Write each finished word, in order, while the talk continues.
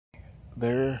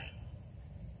There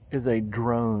is a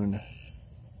drone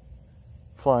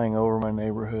flying over my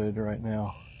neighborhood right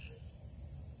now.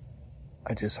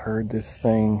 I just heard this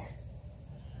thing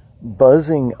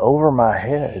buzzing over my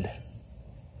head.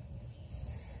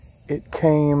 It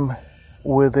came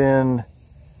within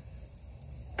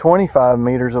 25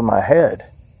 meters of my head.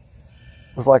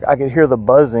 It was like I could hear the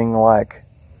buzzing like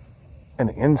an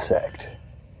insect.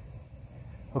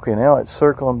 Okay, now it's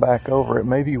circling back over. It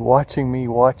may be watching me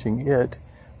watching it.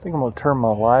 I think I'm going to turn my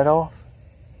light off.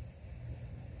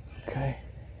 Okay,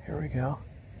 here we go.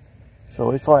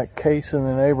 So it's like casing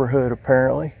the neighborhood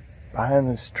apparently behind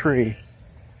this tree.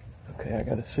 Okay, I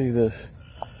got to see this.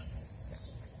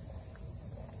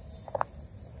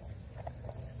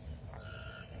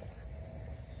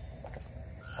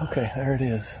 Okay, there it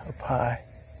is, up high.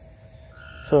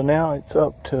 So now it's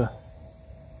up to,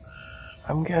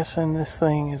 I'm guessing this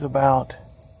thing is about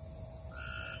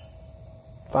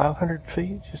 500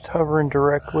 feet, just hovering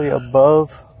directly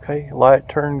above. Okay, light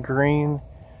turned green,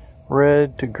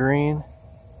 red to green.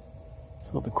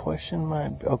 So the question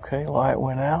might be, okay, light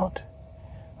went out.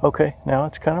 Okay, now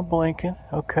it's kind of blinking.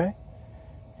 Okay,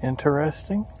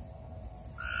 interesting.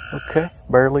 Okay,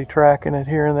 barely tracking it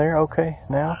here and there. Okay,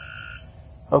 now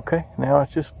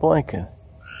it's just blinking.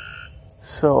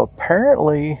 So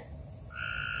apparently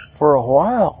for a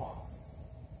while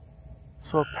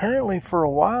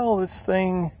this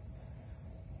thing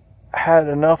had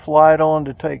enough light on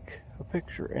to take a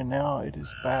picture, and now it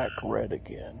is back red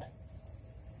again.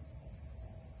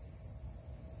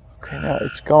 Okay, now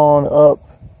it's gone up.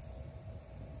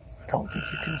 I don't think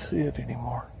you can see it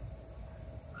anymore.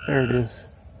 There it is.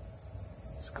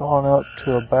 It's gone up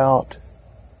to about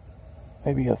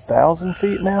maybe 1,000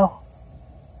 feet now.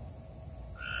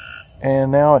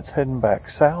 And now it's heading back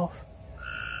south.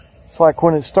 It's like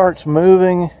when it starts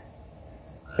moving,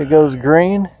 it goes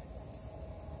green,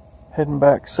 heading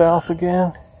back south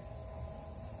again.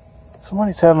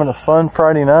 Somebody's having a fun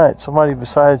Friday night, somebody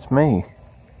besides me.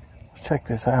 Let's check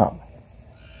this out.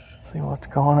 See what's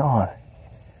going on.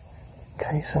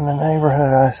 Casing the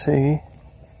neighborhood, I see.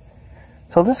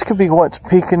 So this could be what's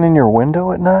peeking in your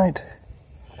window at night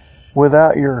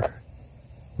without your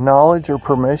knowledge or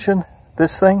permission.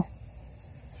 This thing.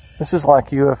 This is like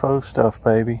UFO stuff,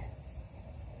 baby.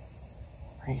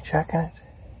 Are you checking it?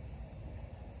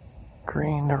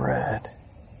 Green to red.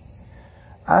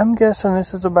 I'm guessing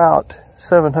this is about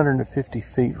 750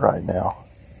 feet right now.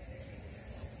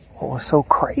 What was so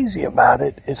crazy about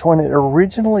it is when it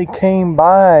originally came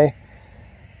by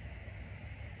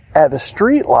at the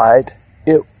street light,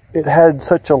 it had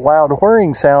such a loud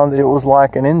whirring sound that it was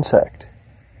like an insect.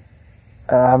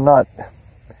 And I'm not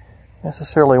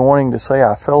necessarily wanting to say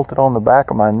I felt it on the back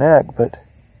of my neck, but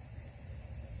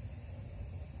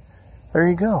there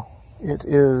you go. It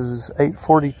is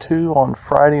 8:42 on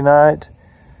Friday night,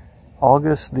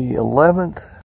 August the 11th.